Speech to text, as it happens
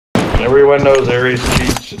Everyone knows Aries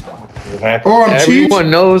cheats. Oh, I'm Everyone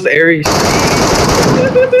knows Aries.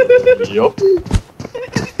 Yup.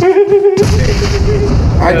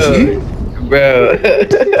 I cheat? Bro.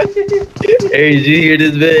 Aries, you hear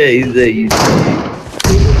this man? He's like, you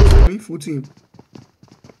Me, full team.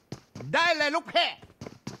 Dale, look here.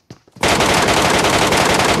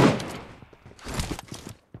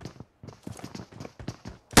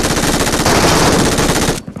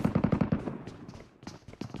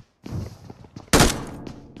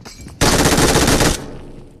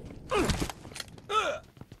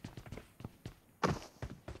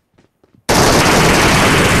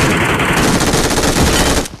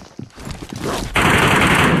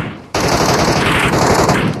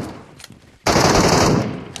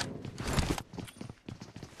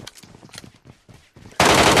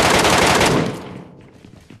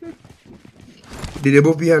 Did they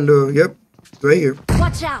both behind the? Yep, right here.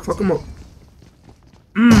 Watch out. Fuck him up.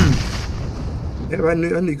 Yeah, I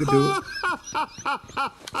knew you could do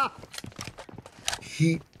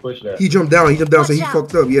it. He jumped down. He jumped down, so he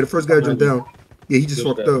fucked up. Yeah, the first guy jumped down. Yeah, he just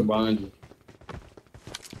fucked up.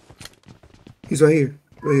 He's right here.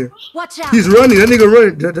 Right here. Watch out. He's running. That nigga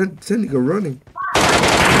running. That nigga running.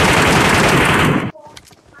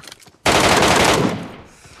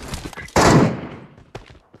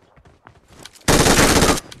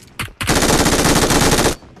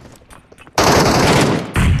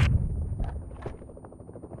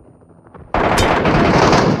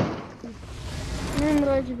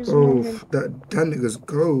 Oh, that nigga's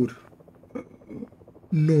gold.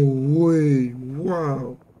 No way.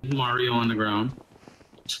 Wow. Mario on the ground.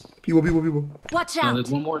 People. Watch out. There's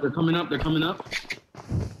one more. They're coming up.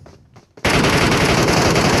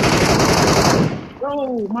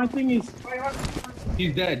 Bro, my thing is...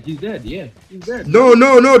 He's dead. Yeah, he's dead. No.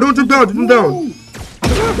 Don't jump down.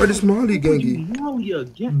 Why this Molly gangy?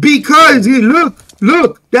 Because he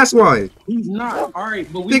look. That's why. He's not. All right,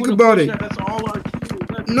 but we think about it. That's all our kills.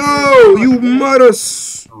 No, you mother.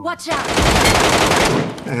 Watch out.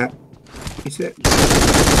 He said.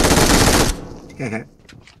 I got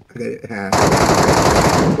it.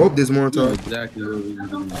 Hope there's more on top. Exactly what we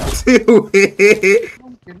doing.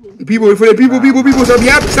 People, stop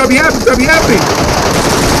yapping.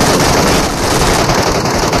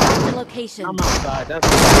 The location. I'm outside. That's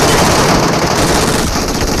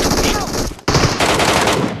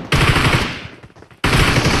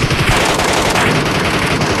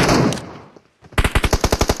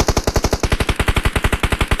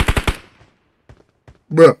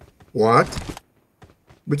Bruh, what?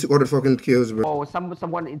 We took all the fucking kills, bro. Oh,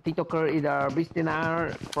 someone in TikToker is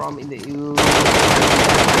Pristina from in the EU.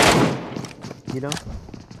 You know?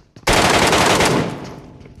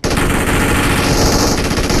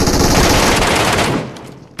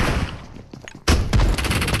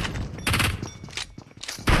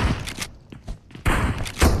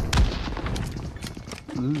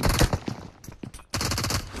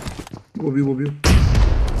 Will be.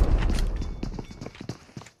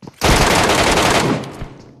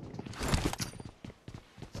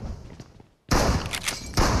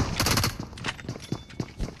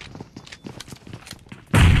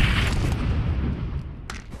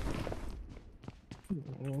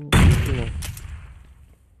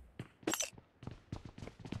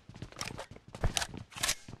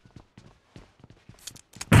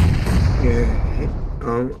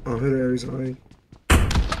 I'll hit Aries high.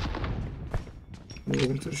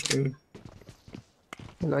 Welcome to the stream.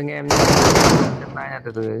 Hello anh em nhé. Hôm nay là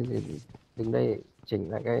từ từng đây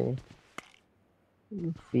chỉnh lại cái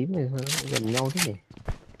phím này gần nhau thế này.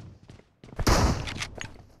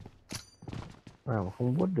 Nào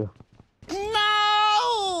không vuốt được.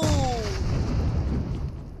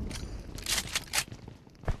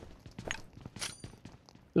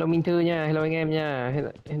 Hello Minh Thư nha, hello anh em nha,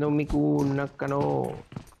 hello Miku Nakano.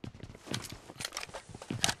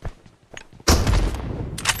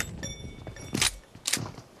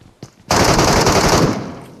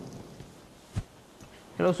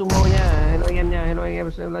 Hello Sumo nha, hello anh em nha, hello anh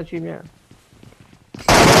em xem livestream nha.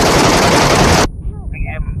 Anh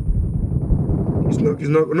em. He's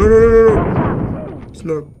not. No. He's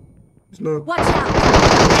not. Watch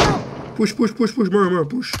out. Push, Mara,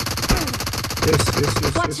 push.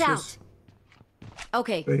 Yes. Watch out.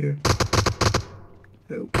 Okay. Right here.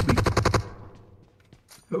 Help me.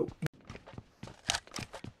 Help.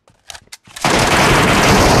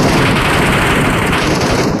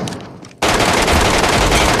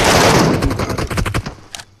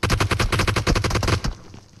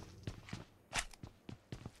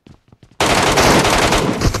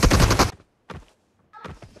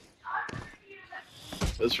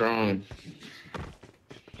 What's wrong?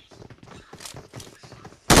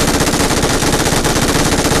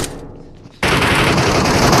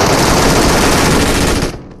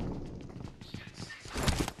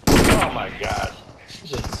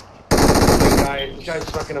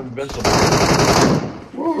 fucking invincible.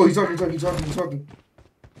 Whoa, he's talking.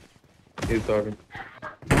 He's talking.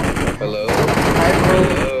 Hello? Hi, bro.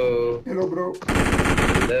 Hello? Hello, bro.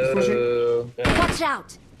 Hello? Watch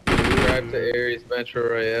out! Subscribe to Aries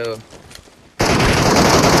Metroroyale.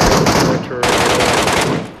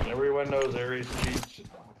 Metroroyale. Everyone knows Aries cheats. It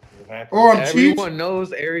happens. Oh, I'm cheating. Everyone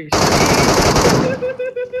knows Aries.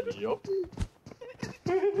 Yup.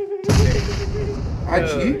 I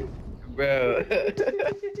cheat. Bro.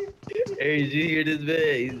 Aries, you hear this man?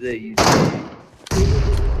 He said you cheat.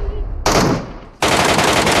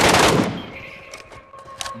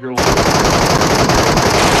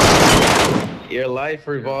 Your life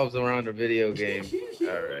revolves around a video game.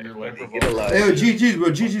 Alright. Your life Get a life. Hey, GG's, bro.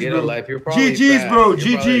 GG's, Get bro. a life. You're probably GG's, fat. bro.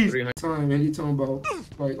 You're probably GG's. 300. Time, man. You talking about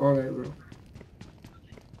like all that, bro.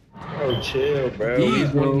 Bro, chill, bro. These, He's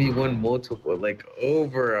bro. 1v1 multiple, like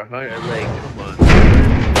over 100. Like, come on.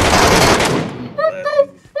 What the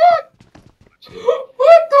fuck?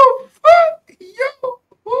 What the fuck? Yo.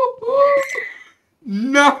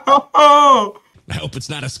 No. I hope it's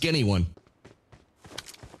not a skinny one.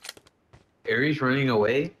 Aries running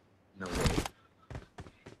away? No way.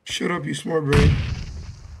 Shut up, you smart brain.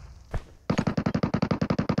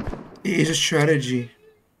 It is a strategy.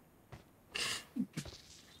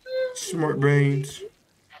 Smart brains.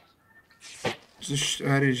 It's a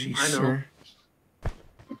strategy, I know. sir.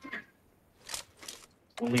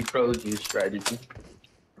 Only pros use strategy.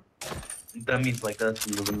 Dummies like us,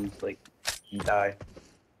 we lose, like, you die.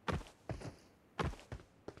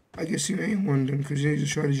 I guess you ain't one then, because you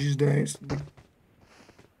just try to just die instantly.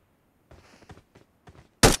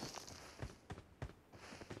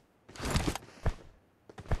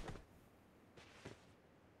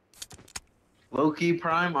 Low-key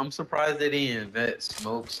Prime, I'm surprised they didn't invent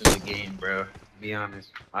smokes in the game, bro. To be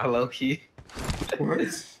honest. I low-key. What? You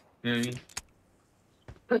know what I mean?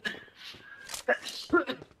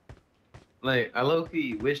 Like, I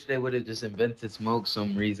low-key wish they would have just invented smoke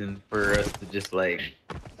some reason for us to just, like,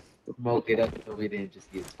 smoke it up so we didn't just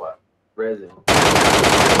get spot resin.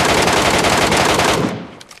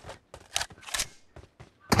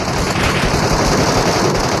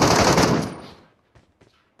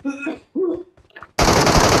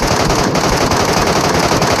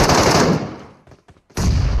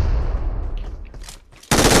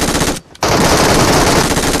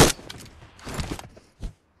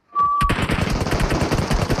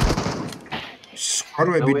 How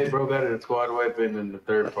do I No beat way, that? bro, got a squad weapon in the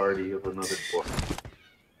third party of another squad.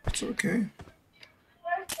 It's okay.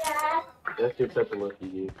 That's your type of lucky,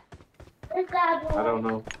 dude. I don't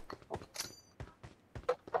know.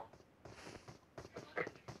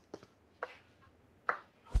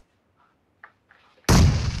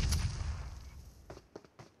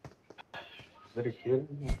 Is that a kid?